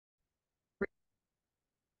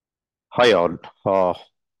Hi all. Uh,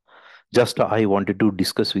 just I wanted to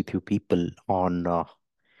discuss with you people on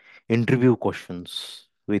interview questions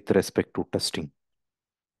with respect to testing.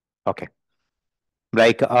 Okay.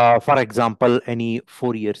 Like for example, any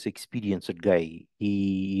 4 years experienced guy,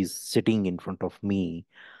 he is sitting in front of me,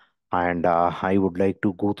 and I would like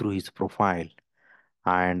to go through his profile.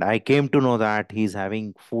 And I came to know that he's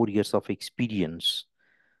having 4 years of experience,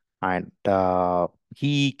 and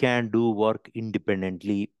he can do work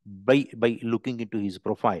independently by looking into his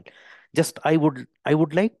profile. Just I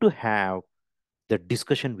would like to have the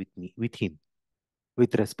discussion with him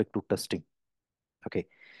with respect to testing. Okay,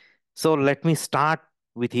 so let me start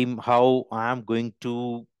with him how I'm going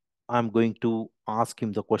to ask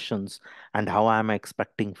him the questions and how I'm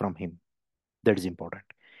expecting from him. That is important.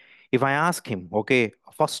 If I ask him, okay,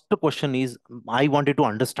 first question is, I wanted to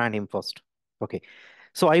understand him first. Okay,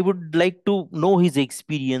 so I would like to know his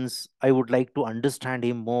experience. I would like to understand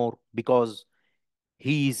him more because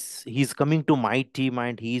he's coming to my team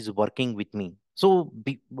and he's working with me. So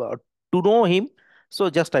to know him, so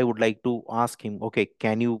just I would like to ask him, okay,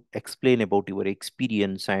 can you explain about your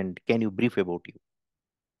experience and can you brief about you?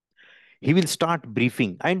 He will start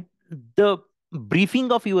briefing, and the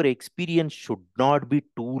briefing of your experience should not be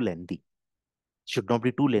too lengthy. Should not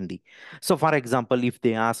be too lengthy. So, for example, if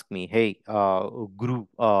they ask me, "Hey, Guru,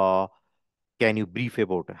 can you brief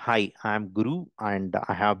about?" Hi, I'm Guru, and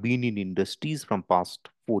I have been in industries from past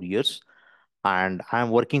 4 years, and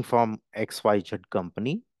I'm working from XYZ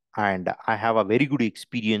company, and I have a very good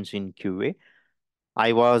experience in QA.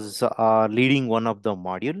 I was leading one of the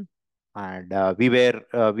module, and we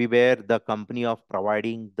were the company of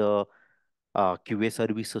providing the QA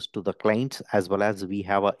services to the clients, as well as we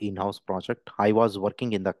have a in-house project. I was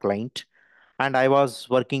working in the client, and I was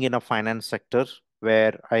working in a finance sector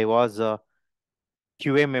where I was a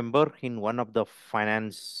QA member in one of the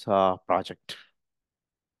finance project.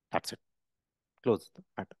 That's it. Close the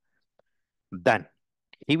matter. Then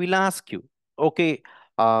he will ask you, okay,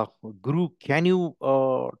 Guru, can you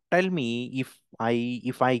tell me if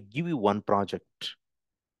I give you one project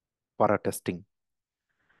for a testing,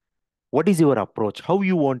 what is your approach? How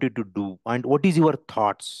you wanted to do, and what is your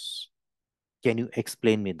thoughts? Can you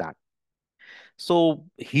explain me that? So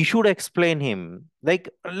he should explain him like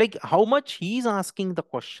how much he's asking the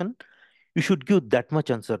question. You should give that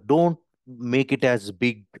much answer. Don't make it as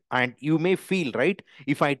big. And you may feel right.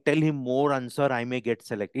 If I tell him more answer, I may get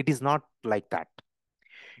select. It is not like that.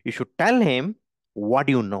 You should tell him what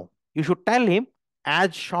you know. You should tell him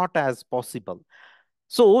as short as possible.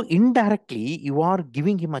 So indirectly, you are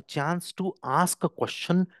giving him a chance to ask a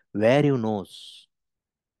question where you knows.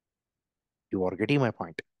 You are getting my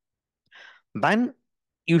point. Then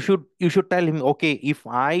you should tell him, okay,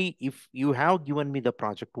 if you have given me the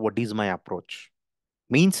project, what is my approach?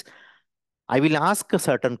 Means I will ask a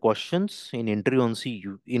certain questions in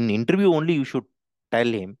interview. In interview only you should tell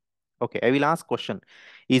him, okay, I will ask question,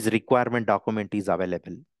 is requirement document is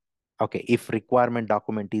available? Okay, if requirement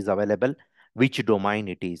document is available, which domain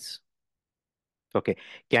it is? Okay,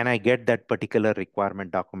 can I get that particular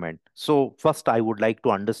requirement document? So first I would like to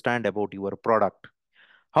understand about your product,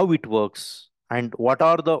 how it works, and what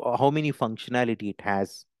are the how many functionality it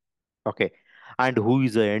has. Okay, and who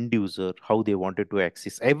is the end user, how they wanted to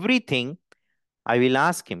access everything. I will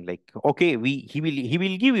ask him like, okay, he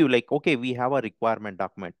will give you like, okay, we have a requirement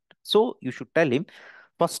document. So you should tell him,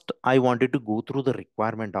 first I wanted to go through the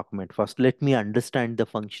requirement document first. Let me understand the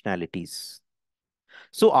functionalities.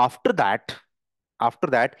 So after that,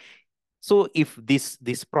 so if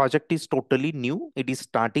this project is totally new, it is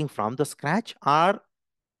starting from the scratch, or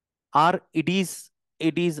it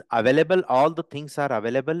is available, all the things are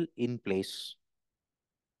available in place.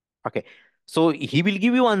 Okay, so he will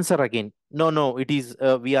give you answer again, no, no, it is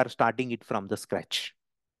we are starting it from the scratch.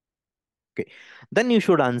 Okay, then you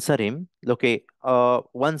should answer him, okay,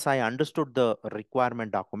 once I understood the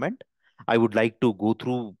requirement document, I would like to go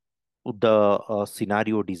through the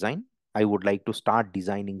scenario design. I would like to start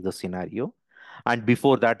designing the scenario. And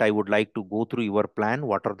before that, I would like to go through your plan.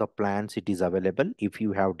 What are the plans it is available if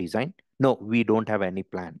you have design? No, we don't have any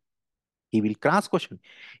plan. He will cross question.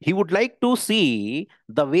 He would like to see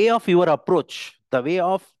the way of your approach, the way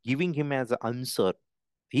of giving him as an answer.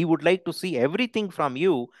 He would like to see everything from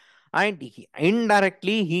you, and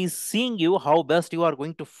indirectly he's seeing you how best you are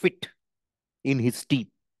going to fit in his team.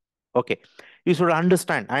 Okay, you should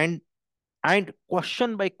understand, and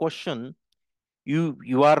question by question,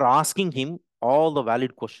 you are asking him all the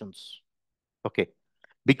valid questions. Okay,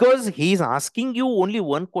 because he's asking you only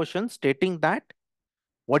one question stating that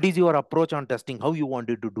what is your approach on testing, how you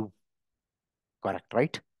wanted to do. Correct,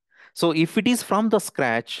 right? So if it is from the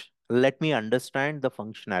scratch, let me understand the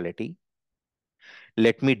functionality,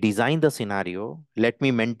 let me design the scenario, let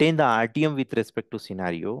me maintain the RTM with respect to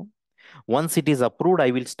scenario. Once it is approved,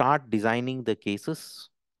 I will start designing the cases.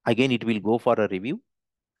 Again, it will go for a review.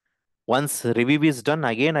 Once review is done,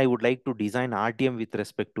 again, I would like to design RTM with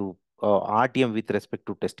respect to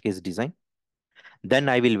test case design. Then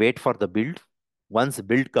I will wait for the build. Once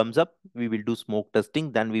build comes up, we will do smoke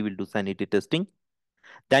testing. Then we will do sanity testing.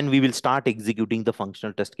 Then we will start executing the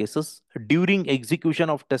functional test cases. During execution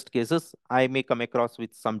of test cases, I may come across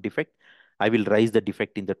with some defect. I will raise the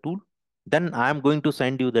defect in the tool. Then I am going to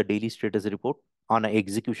send you the daily status report on an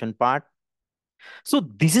execution part. So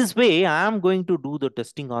this is way I am going to do the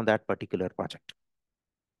testing on that particular project.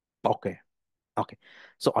 Okay. Okay.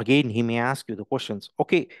 So again, he may ask you the questions.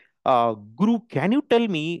 Okay, Guru, can you tell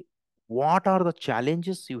me what are the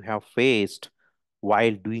challenges you have faced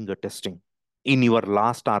while doing a testing in your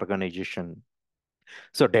last organization?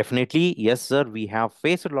 So definitely, yes, sir, we have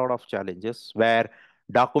faced a lot of challenges where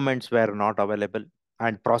documents were not available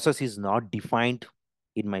and process is not defined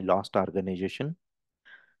in my last organization.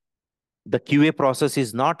 The QA process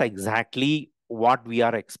is not exactly what we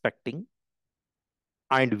are expecting,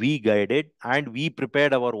 and we guided and we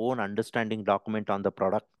prepared our own understanding document on the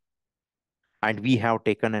product, and we have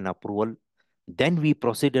taken an approval. Then we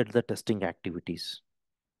proceeded the testing activities.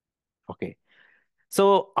 Okay.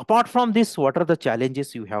 So apart from this, what are the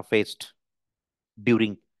challenges you have faced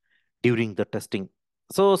during the testing?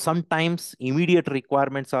 So sometimes immediate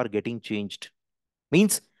requirements are getting changed.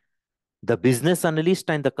 Means the business analyst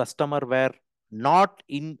and the customer were not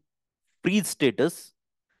in freeze status.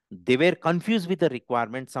 They were confused with the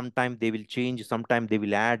requirement. Sometimes they will change, sometimes they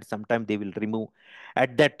will add, sometimes they will remove.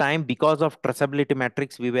 At that time, because of traceability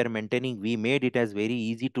matrix we were maintaining, we made it as very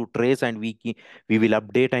easy to trace, and we will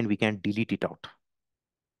update and we can delete it out.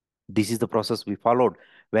 This is the process we followed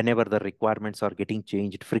whenever the requirements are getting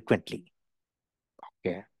changed frequently.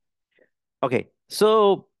 Okay. Okay.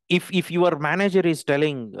 So if your manager is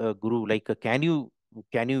telling, Guru, like, can you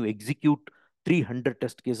execute 300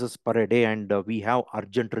 test cases per day, and we have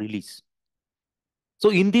urgent release.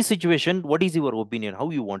 So in this situation, what is your opinion?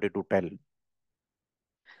 How you wanted to tell?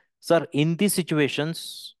 Sir, in these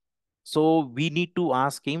situations, so we need to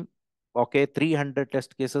ask him, okay, 300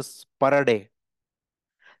 test cases per day.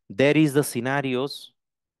 There is the scenarios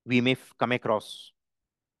we may come across.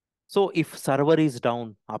 So if server is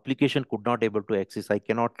down, application could not able to access, I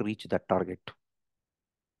cannot reach that target.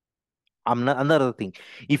 Another thing,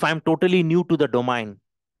 if I'm totally new to the domain,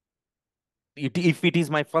 if it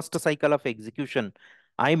is my first cycle of execution,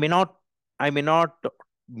 I may not, I may not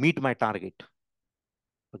meet my target.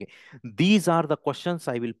 Okay. These are the questions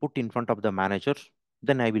I will put in front of the manager.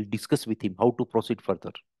 Then I will discuss with him how to proceed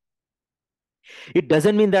further. It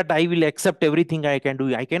doesn't mean that I will accept everything I can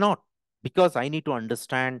do. I cannot, because I need to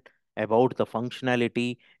understand about the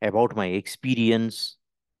functionality, about my experience.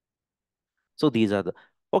 So these are the,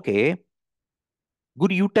 okay.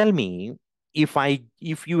 Good. You tell me, if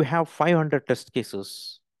you have 500 test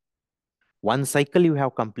cases, one cycle you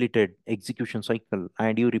have completed execution cycle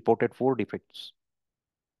and you reported 4 defects.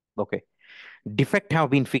 Okay. Defect have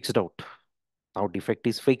been fixed out. Now defect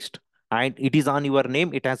is fixed and it is on your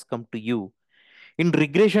name. It has come to you. In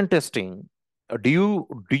regression testing, do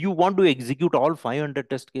you want to execute all 500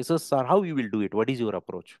 test cases, or how you will do it? What is your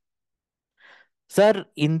approach? Sir,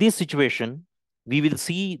 in this situation, we will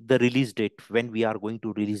see the release date when we are going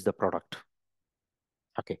to release the product.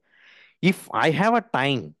 Okay. If I have a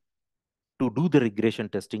time to do the regression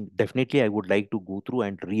testing, definitely I would like to go through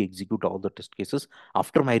and re-execute all the test cases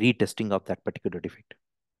after my retesting of that particular defect.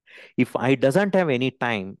 If I doesn't have any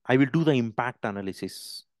time, I will do the impact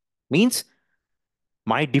analysis. Means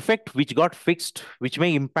my defect which got fixed, which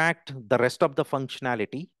may impact the rest of the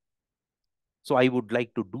functionality. So I would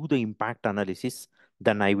like to do the impact analysis.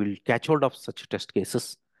 Then I will catch hold of such test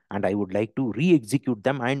cases and I would like to re-execute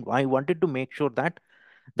them. And I wanted to make sure that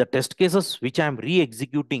the test cases which I am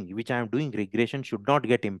re-executing, which I am doing regression, should not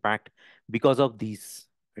get impact because of these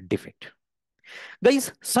defect.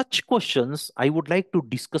 Guys, such questions I would like to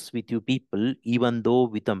discuss with you people, even though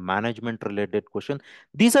with a management related question.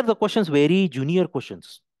 These are the questions, very junior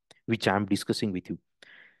questions, which I am discussing with you.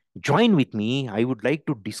 Join with me. I would like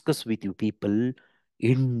to discuss with you people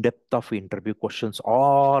in depth of interview questions.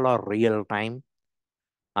 All are real time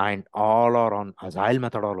and all are on agile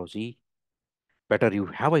methodology. Better you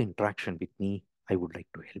have an interaction with me. I would like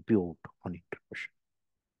to help you out on interview question.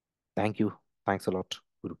 Thank you. Thanks a lot.